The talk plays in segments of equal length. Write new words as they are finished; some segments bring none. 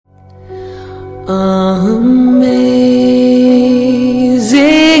Amazing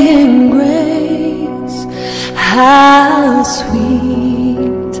grace, how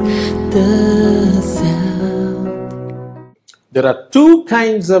sweet the sound. There are two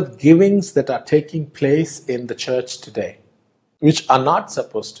kinds of givings that are taking place in the church today, which are not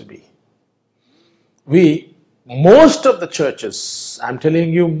supposed to be. Most of the churches, I'm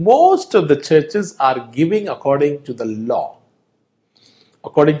telling you, most of the churches are giving according to the law,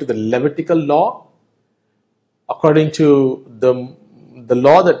 according to the Levitical law, according to the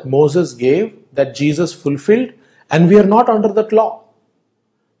law that Moses gave, that Jesus fulfilled, and we are not under that law.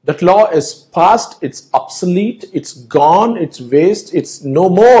 That law is past, it's obsolete, it's gone, it's waste, it's no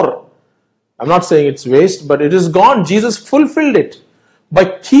more. I'm not saying it's waste, but it is gone. Jesus fulfilled it.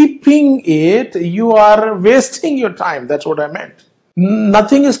 By keeping it, you are wasting your time. That's what I meant.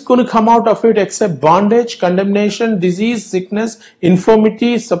 Nothing is going to come out of it except bondage, condemnation, disease, sickness,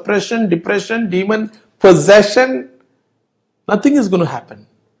 infirmity, suppression, depression, demon possession. Nothing is going to happen.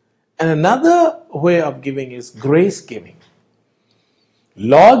 And another way of giving is grace giving.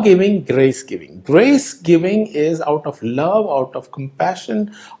 Law giving, grace giving. Grace giving is out of love, out of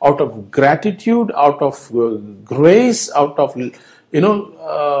compassion, out of gratitude, out of grace, out of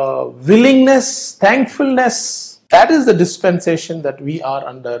willingness, thankfulness. That is the dispensation that we are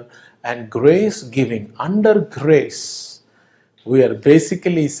under. And grace giving, under grace, we are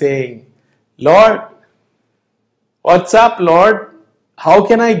basically saying, Lord, what's up, Lord? How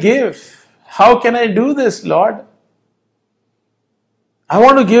can I give? How can I do this, Lord? I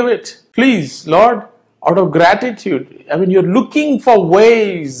want to give it. Please, Lord, out of gratitude. I mean, you're looking for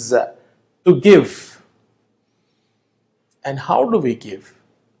ways to give. And how do we give?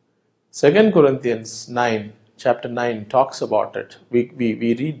 2 Corinthians 9, chapter 9 talks about it. We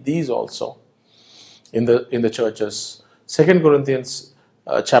read these also in the churches. 2 Corinthians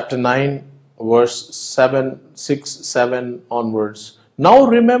chapter 9, verse 6, 7 onwards. Now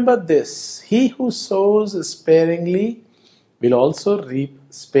remember this, he who sows sparingly will also reap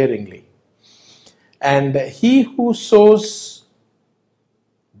sparingly. And he who sows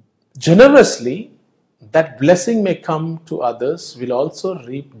generously, that blessing may come to others, will also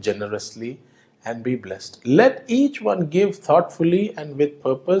reap generously and be blessed. Let each one give thoughtfully and with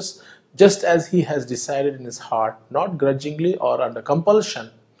purpose, just as he has decided in his heart, not grudgingly or under compulsion.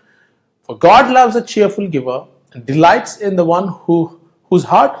 For God loves a cheerful giver and delights in the one whose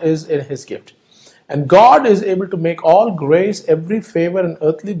heart is in his gift. And God is able to make all grace, every favor and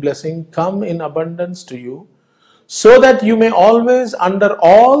earthly blessing come in abundance to you, so that you may always, under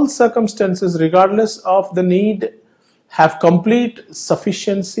all circumstances, regardless of the need, have complete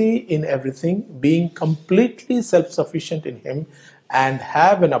sufficiency in everything, being completely self-sufficient in Him, and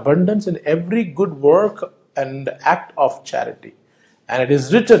have an abundance in every good work and act of charity. And it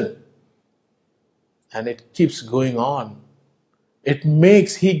is written, and it keeps going on.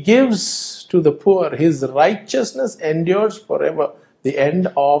 He gives to the poor, His righteousness endures forever. The end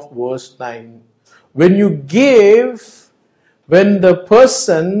of verse 9. When you give, when the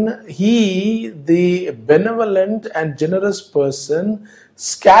person, the benevolent and generous person,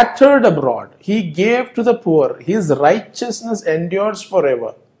 scattered abroad, he gave to the poor, his righteousness endures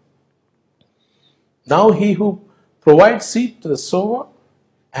forever. Now he who provides seed to the sower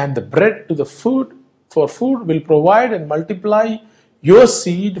and the bread to the food, for food will provide and multiply your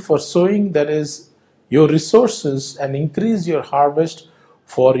seed for sowing, that is, your resources, and increase your harvest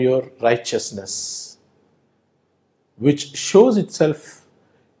for your righteousness, which shows itself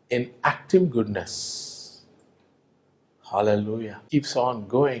in active goodness. Hallelujah. Keeps on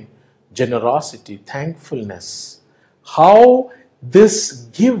going. Generosity, thankfulness. How this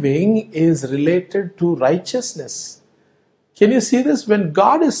giving is related to righteousness. Can you see this? When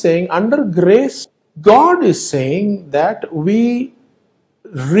God is saying, under grace, God is saying that we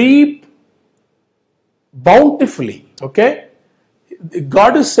reap bountifully. Okay?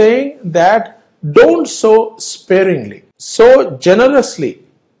 God is saying that don't sow sparingly. Sow generously.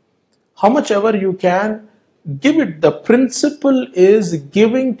 How much ever you can, give it. The principle is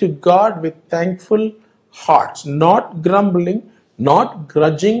giving to God with thankful hearts. Not grumbling, not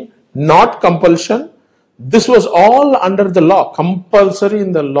grudging, not compulsion. This was all under the law. Compulsory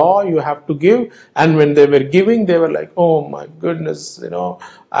in the law, you have to give. And when they were giving, they were like, oh my goodness,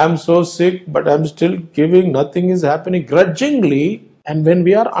 I'm so sick, but I'm still giving. Nothing is happening. Grudgingly. And when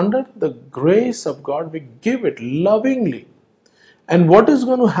we are under the grace of God, we give it lovingly. And what is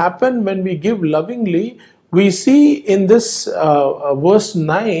going to happen when we give lovingly? We see in this verse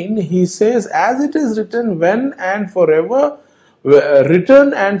 9, he says, as it is written, when and forever,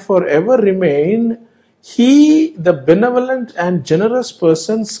 written and forever remain, he, the benevolent and generous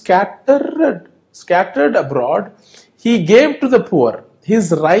person, scattered scattered abroad, he gave to the poor.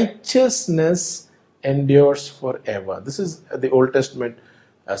 His righteousness endures forever. This is the Old Testament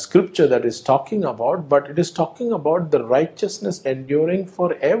scripture that is talking about, but it is talking about the righteousness enduring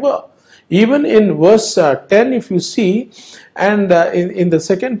forever. Even in verse 10, if you see, and in the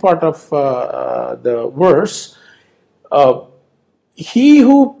second part of the verse, he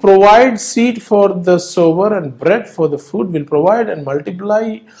who provides seed for the sower and bread for the food will provide and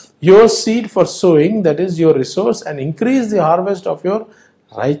multiply your seed for sowing, that is your resource, and increase the harvest of your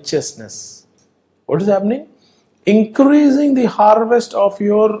righteousness. What is happening? Increasing the harvest of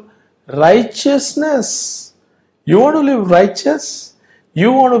your righteousness. You want to live righteous?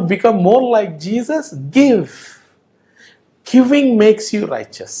 You want to become more like Jesus? Give. Giving makes you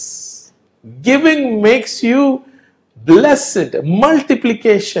righteous. Giving makes you blessed.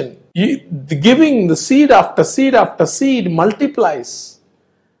 Multiplication. Giving the seed after seed after seed multiplies.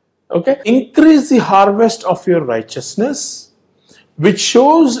 Okay? Increase the harvest of your righteousness, which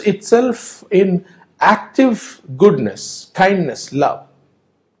shows itself in active goodness, kindness, love.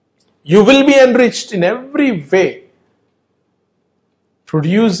 You will be enriched in every way,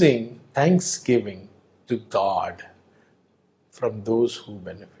 producing thanksgiving to God from those who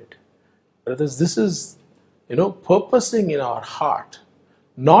benefit. Brothers, this is, purposing in our heart,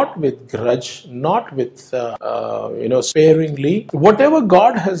 not with grudge, not with, sparingly. Whatever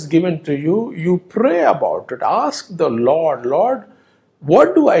God has given to you, you pray about it. Ask the Lord, Lord,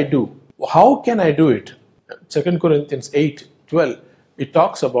 what do I do? How can I do it? 2 Corinthians 8:12, it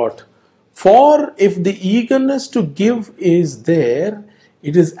talks about, for if the eagerness to give is there,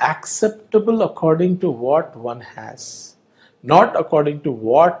 it is acceptable according to what one has, not according to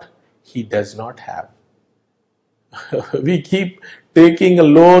what he does not have. We keep taking a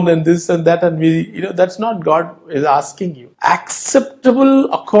loan and this and that, and that's not God is asking you.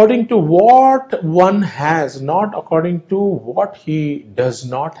 Acceptable according to what one has, not according to what he does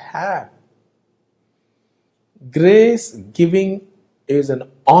not have. Grace giving is an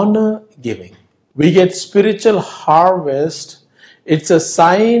honor giving. We get spiritual harvest. It's a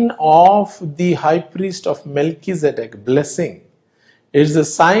sign of the high priest of Melchizedek blessing. It's a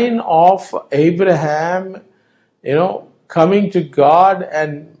sign of Abraham, coming to God,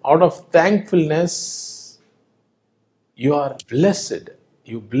 and out of thankfulness, you are blessed.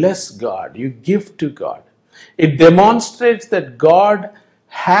 You bless God. You give to God. It demonstrates that God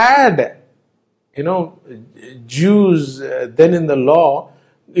had, Jews then in the law.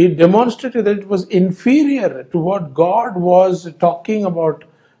 It demonstrated that it was inferior to what God was talking about,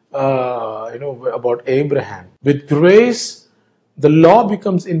 about Abraham. With grace, the law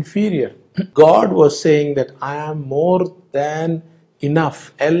becomes inferior. God was saying that I am more than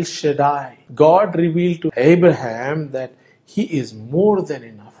enough. El Shaddai. God revealed to Abraham that he is more than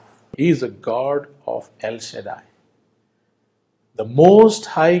enough. He is a God of El Shaddai. The Most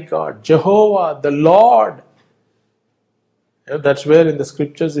High God, Jehovah, the Lord. That's where in the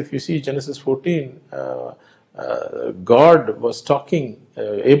scriptures, if you see Genesis 14, God was talking,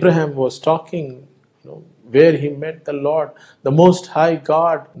 Abraham was talking, where he met the Lord, the Most High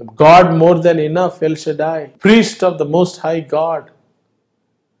God, God more than enough, El Shaddai, priest of the Most High God,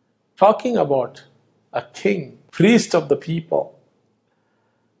 talking about a king, priest of the people.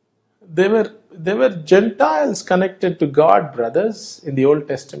 They were Gentiles connected to God, brothers, in the Old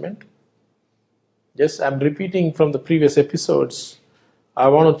Testament. Yes, I'm repeating from the previous episodes. I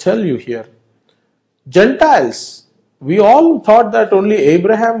want to tell you here. Gentiles, we all thought that only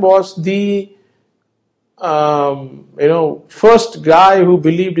Abraham was the first guy who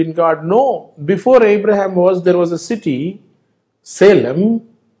believed in God. No, before Abraham there was a city, Salem,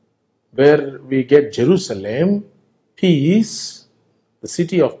 where we get Jerusalem, peace, the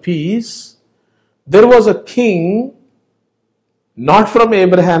city of peace. There was a king, not from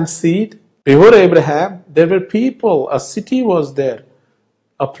Abraham's seed. Before Abraham, there were people, a city was there,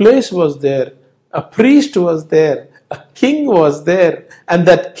 a place was there, a priest was there, a king was there, and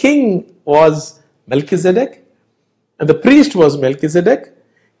that king was Melchizedek, and the priest was Melchizedek.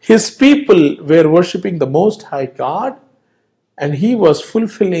 His people were worshipping the Most High God, and he was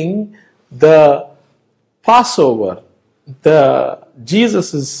fulfilling the Passover,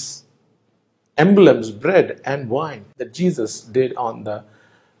 Jesus's emblems, bread and wine that Jesus did on the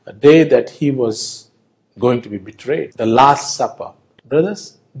day that he was going to be betrayed, the Last Supper.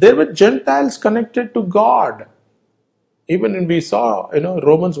 Brothers, there were Gentiles connected to God. Even when we saw,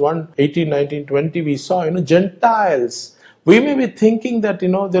 Romans 1, 18, 19, 20, we saw, Gentiles. We may be thinking that,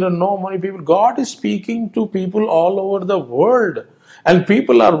 there are no many people. God is speaking to people all over the world. And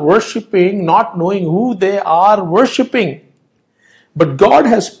people are worshipping, not knowing who they are worshipping. But God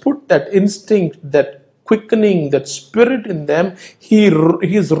has put that instinct, that quickening, that spirit in them. He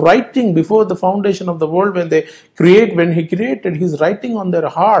is writing before the foundation of the world. When He created, He's writing on their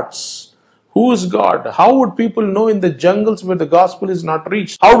hearts. Who is God? How would people know in the jungles where the gospel is not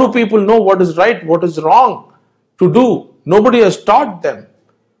reached? How do people know what is right, what is wrong to do? Nobody has taught them.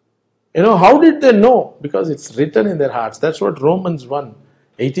 How did they know? Because it's written in their hearts. That's what Romans 1,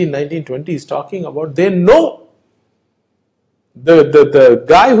 18, 19, 20 is talking about. They know. The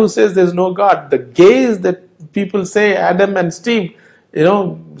guy who says there's no God, the gays that people say, Adam and Steve,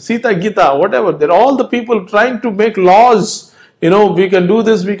 Sita Gita, whatever, they're all the people trying to make laws. We can do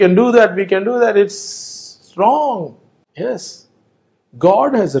this, we can do that, we can do that. It's wrong. Yes.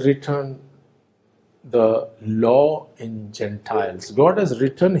 God has written the law in Gentiles. God has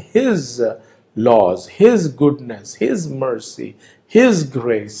written His laws, His goodness, His mercy, His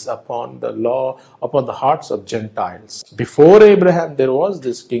grace upon the law, upon the hearts of Gentiles. Before Abraham, there was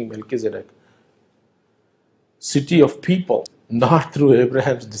this King Melchizedek, city of people, not through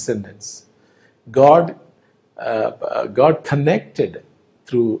Abraham's descendants. God connected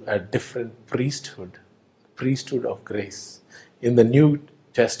through a different priesthood of grace. In the New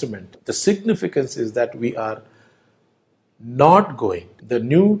Testament, the significance is that we are not going. The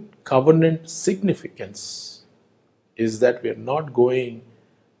new covenant significance is that we are not going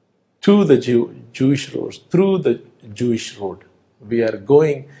to the Jewish road, through the Jewish road. We are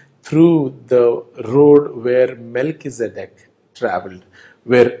going through the road where Melchizedek traveled,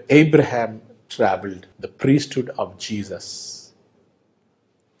 where Abraham traveled, the priesthood of Jesus.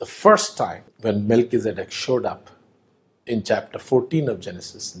 The first time when Melchizedek showed up in chapter 14 of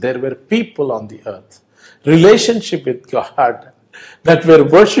Genesis, there were people on the earth, relationship with God, that were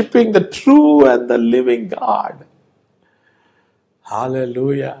worshipping the true and the living God.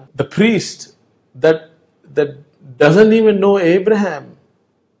 Hallelujah. The priest that doesn't even know Abraham.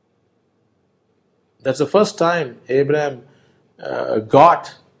 That's the first time Abraham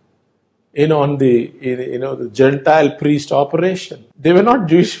got in on the Gentile priest operation. They were not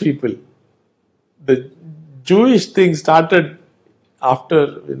Jewish people. The Jewish thing started after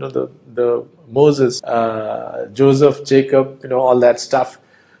the Moses, Joseph, Jacob, all that stuff,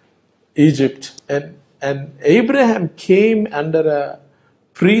 Egypt, and Abraham came under a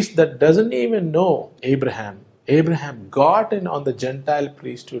priest that doesn't even know Abraham. Abraham got in on the Gentile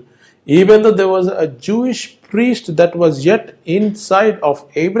priesthood, even though there was a Jewish priest that was yet inside of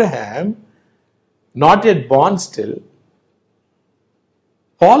Abraham, not yet born still.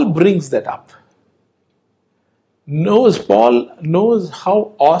 Paul brings that up. Paul knows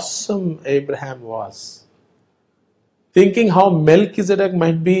how awesome Abraham was. Thinking how Melchizedek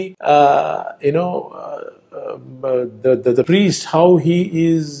might be, the priest, how he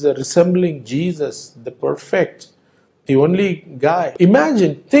is resembling Jesus, the perfect, the only guy.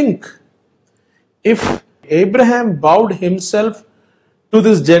 Think, if Abraham bowed himself to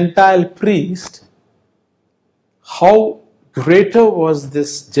this Gentile priest, how greater was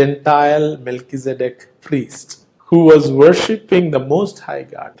this Gentile Melchizedek priest who was worshipping the Most High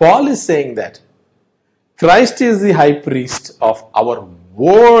God. Paul is saying that Christ is the high priest of our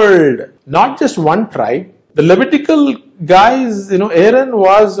world, not just one tribe. The Levitical guys, Aaron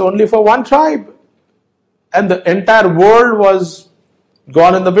was only for one tribe, and the entire world was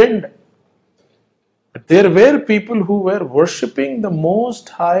gone in the wind. But there were people who were worshipping the Most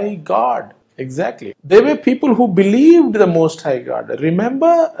High God. Exactly. They were people who believed the Most High God.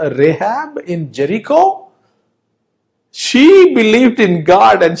 Remember Rahab in Jericho? She believed in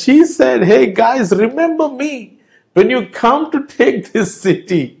God and she said, hey guys, remember me when you come to take this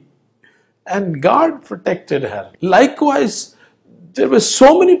city. And God protected her. Likewise, there were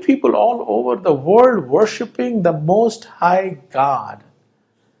so many people all over the world worshipping the Most High God.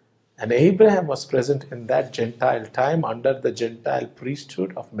 And Abraham was present in that Gentile time under the Gentile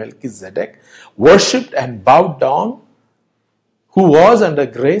priesthood of Melchizedek, worshipped and bowed down, who was under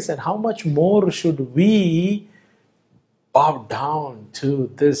grace. And how much more should we bow down to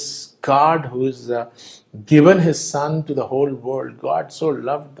this God who has given His Son to the whole world? God so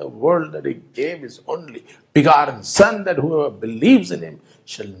loved the world that He gave His only begotten Son, that whoever believes in Him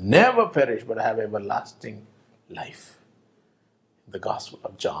shall never perish but have everlasting life. The Gospel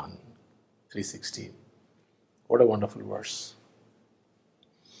of John 3:16. What a wonderful verse.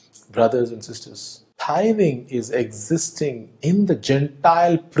 Brothers and sisters, tithing is existing in the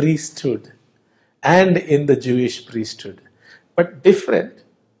Gentile priesthood and in the Jewish priesthood, but different.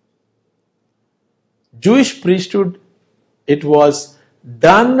 Jewish priesthood, it was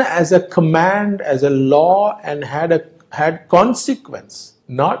done as a command, as a law, and had consequence.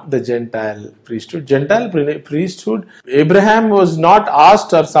 not the Gentile priesthood. Gentile priesthood, Abraham was not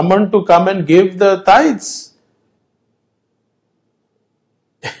asked or summoned to come and give the tithes.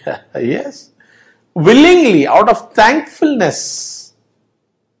 Yes, willingly, out of thankfulness.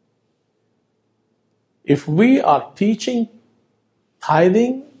 If we are teaching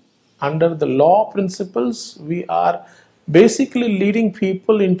tithing under the law principles, we are basically leading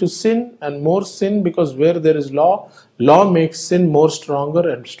people into sin and more sin, because where there is law, law makes sin more stronger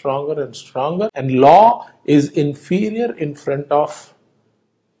and stronger and stronger, and law is inferior in front of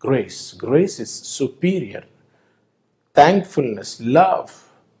grace. Grace is superior. Thankfulness, love.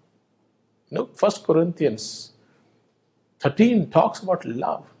 Look, 1 Corinthians 13 talks about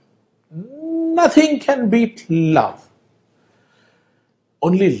love. Nothing can beat love.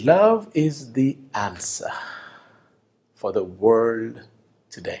 Only love is the answer for the world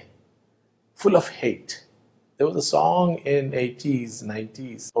today, full of hate. There was a song in 80s,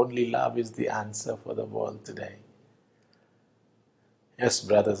 90s, only love is the answer for the world today. Yes,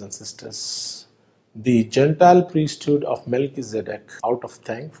 brothers and sisters, the Gentile priesthood of Melchizedek, out of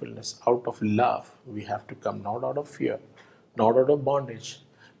thankfulness, out of love, we have to come, not out of fear, not out of bondage.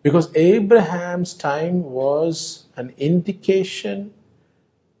 Because Abraham's time was an indication,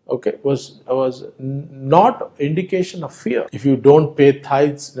 was not indication of fear. If you don't pay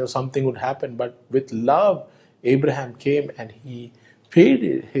tithes, something would happen. But with love, Abraham came and he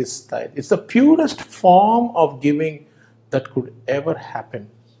paid his tithe. It's the purest form of giving that could ever happen.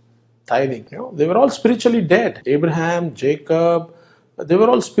 Tithing, they were all spiritually dead. Abraham, Jacob, they were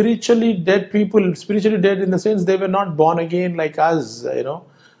all spiritually dead people. Spiritually dead in the sense they were not born again like us, no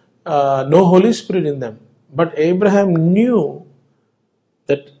Holy Spirit in them. But Abraham knew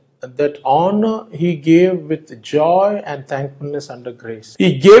that honor he gave with joy and thankfulness under grace.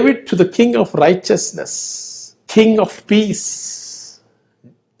 He gave it to the King of righteousness, King of peace.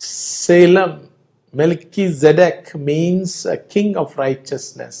 Salem, Melchizedek means a king of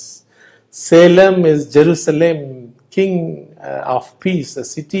righteousness. Salem is Jerusalem, king of peace, a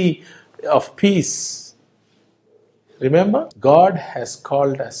city of peace. Remember, God has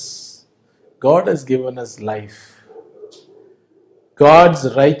called us. God has given us life.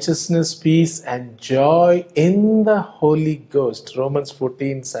 God's righteousness, peace and joy in the Holy Ghost. Romans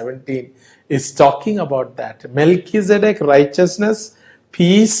 14:17 is talking about that. Melchizedek, righteousness,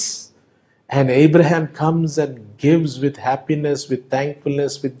 peace, and Abraham comes and gives with happiness, with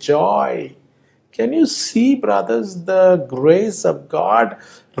thankfulness, with joy. Can you see, brothers, the grace of God?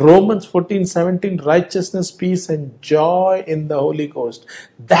 Romans 14:17, righteousness, peace and joy in the Holy Ghost.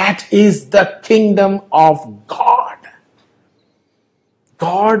 That is the kingdom of God.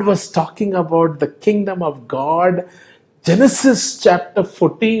 God was talking about the kingdom of God. Genesis chapter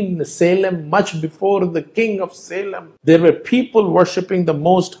 14, Salem, much before the king of Salem, there were people worshipping the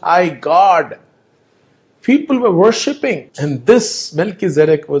Most High God. People were worshipping. And this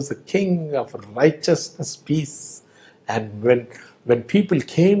Melchizedek was the king of righteousness, peace. And when people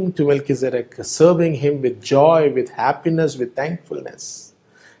came to Melchizedek, serving him with joy, with happiness, with thankfulness,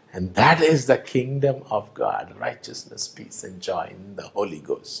 and that is the kingdom of God, righteousness, peace and joy in the Holy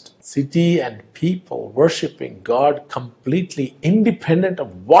Ghost. City and people worshipping God completely independent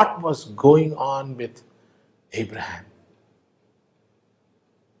of what was going on with Abraham.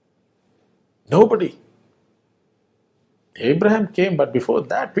 Nobody. Abraham came, but before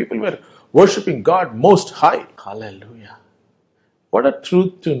that, people were worshipping God most high. Hallelujah. What a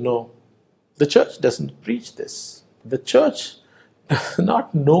truth to know. The church doesn't preach this. The church does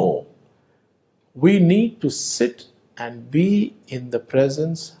not know. We need to sit and be in the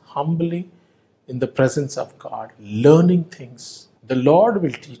presence, humbly in the presence of God, learning things. The Lord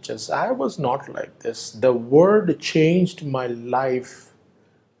will teach us. I was not like this. The word changed my life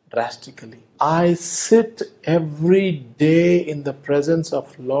drastically. I sit every day in the presence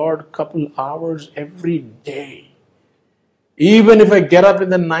of Lord, couple hours every day. Even if I get up in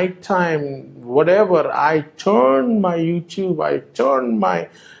the night time, whatever, I turn my YouTube, I turn my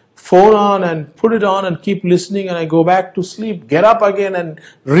phone on and put it on and keep listening, and I go back to sleep, get up again and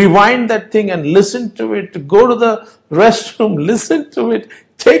rewind that thing and listen to it, go to the restroom, listen to it,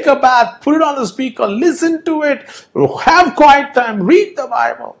 take a bath, put it on the speaker, listen to it, have quiet time, read the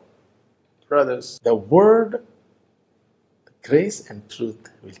Bible. Brothers, the word, the grace and truth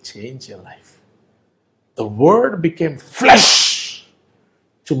will change your life. The word became flesh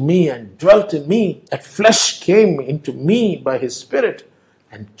to me and dwelt in me. That flesh came into me by his Spirit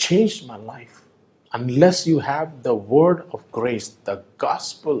and changed my life. Unless you have the word of grace, the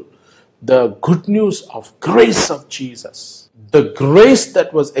gospel, the good news of grace of Jesus. The grace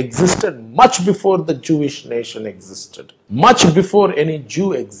that was existed much before the Jewish nation existed, much before any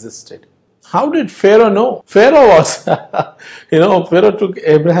Jew existed. How did Pharaoh know? Pharaoh was, Pharaoh took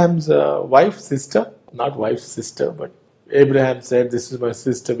Abraham's wife's sister, not wife's sister, but Abraham said, "This is my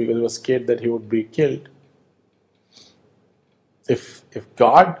sister," because he was scared that he would be killed. If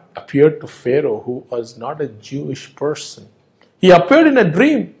God appeared to Pharaoh, who was not a Jewish person, he appeared in a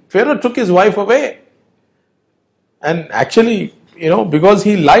dream. Pharaoh took his wife away. And actually, because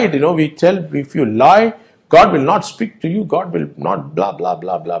he lied, we tell, if you lie, God will not speak to you. God will not blah, blah,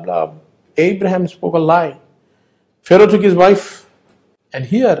 blah, blah, blah. Abraham spoke a lie. Pharaoh took his wife. And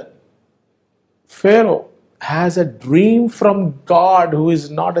here, Pharaoh has a dream from God, who is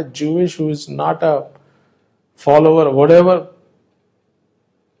not a Jewish, who is not a follower, whatever.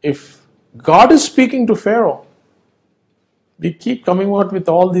 If God is speaking to Pharaoh, we keep coming out with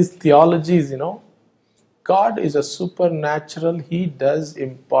all these theologies, God is a supernatural. He does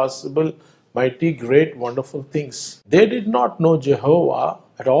impossible, mighty, great, wonderful things. They did not know Jehovah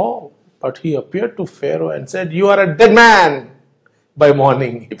at all, but he appeared to Pharaoh and said, "You are a dead man by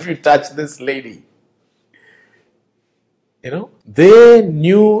morning if you touch this lady." They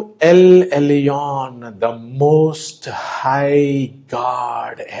knew El Elyon, the Most High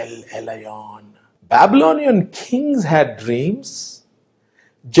God, El Elyon. Babylonian kings had dreams.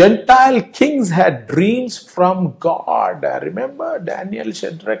 Gentile kings had dreams from God. Remember Daniel,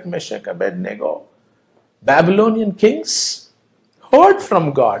 Shadrach, Meshach, Abednego? Babylonian kings heard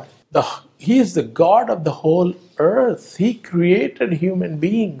from God. He is the God of the whole earth. He created human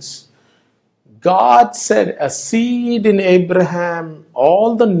beings. God said, "A seed in Abraham,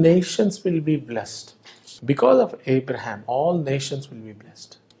 all the nations will be blessed." Because of Abraham, all nations will be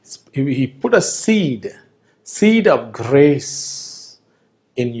blessed. He put a seed of grace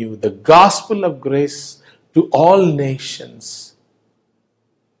in you, the gospel of grace to all nations.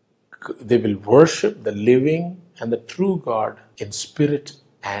 They will worship the living and the true God in spirit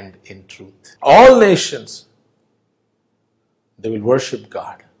and in truth. All nations, they will worship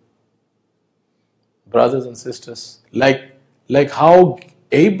God. Brothers and sisters, like how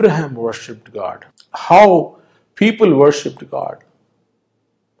Abraham worshipped God, how people worshipped God.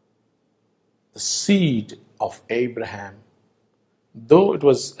 The seed of Abraham, though it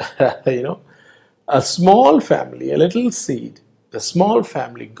was, a small family, a little seed, a small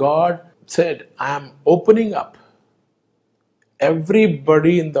family, God said, "I am opening up.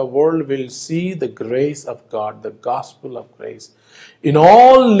 Everybody in the world will see the grace of God, the gospel of grace. In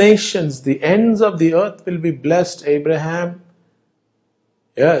all nations, the ends of the earth will be blessed, Abraham.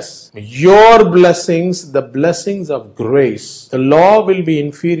 Yes, your blessings, the blessings of grace. The law will be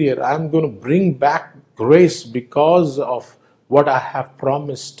inferior. I'm going to bring back grace because of what I have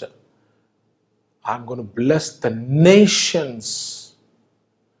promised. I'm going to bless the nations,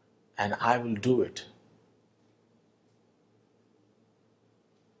 and I will do it."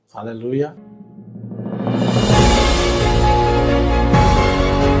 Hallelujah.